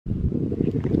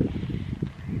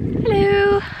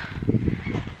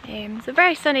It's a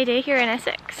very sunny day here in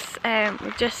Essex.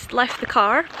 We've just left the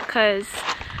car because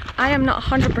I am not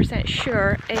 100%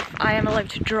 sure if I am allowed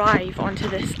to drive onto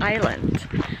this island.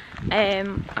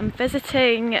 I'm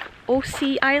visiting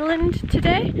Osea Island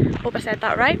today. Hope I said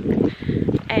that right.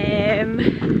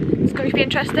 It's going to be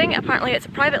interesting. Apparently it's a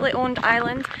privately owned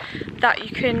island that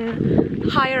you can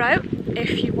hire out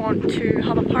if you want to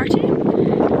have a party,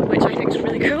 which I think is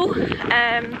really cool.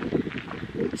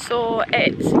 So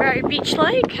it's very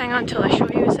beach-like. Hang on till I show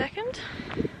you a second.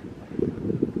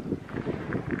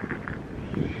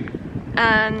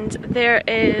 And there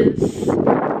is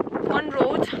one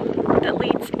road that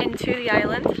leads into the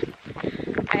island.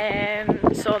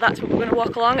 So that's what we're going to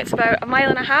walk along. It's about 1.5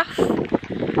 miles.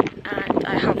 And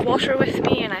I have water with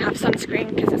me and I have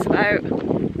sunscreen because it's about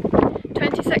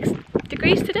 26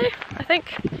 degrees today, I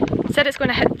think. It said it's going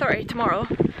to hit 30 tomorrow.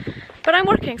 But I'm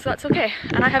working, so that's okay.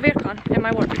 And I have aircon in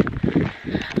my work.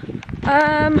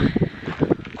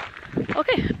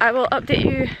 Okay, I will update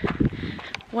you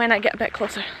when I get a bit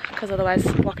closer, because otherwise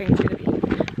walking is going to be a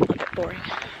little bit boring.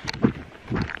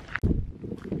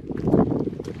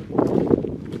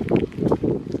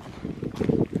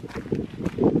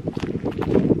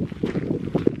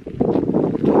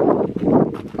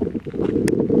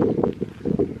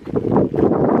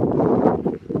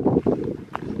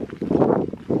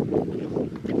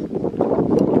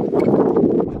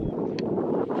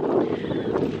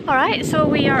 Alright, so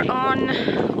we are on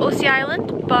Osea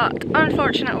Island, but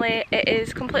unfortunately it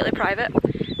is completely private,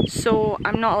 so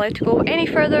I'm not allowed to go any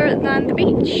further than the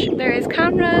beach. There is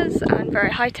cameras and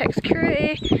very high-tech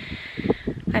security,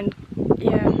 and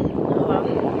yeah, oh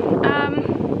well.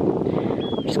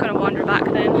 I'm just going to wander back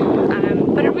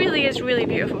then, but it really is really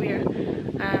beautiful here.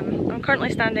 I'm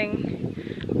currently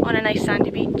standing on a nice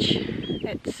sandy beach.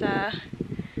 It's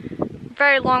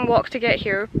very long walk to get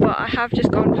here, but I have just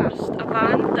gone past a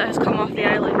van that has come off the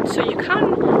island, so you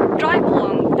can drive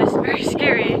along this very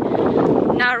scary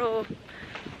narrow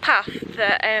path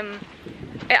that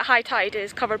at high tide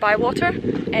is covered by water.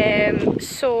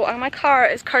 So my car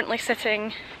is currently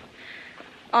sitting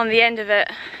on the end of it,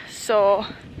 so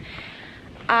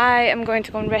I am going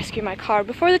to go and rescue my car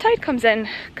before the tide comes in,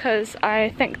 because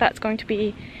I think that's going to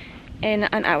be in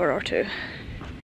an hour or two.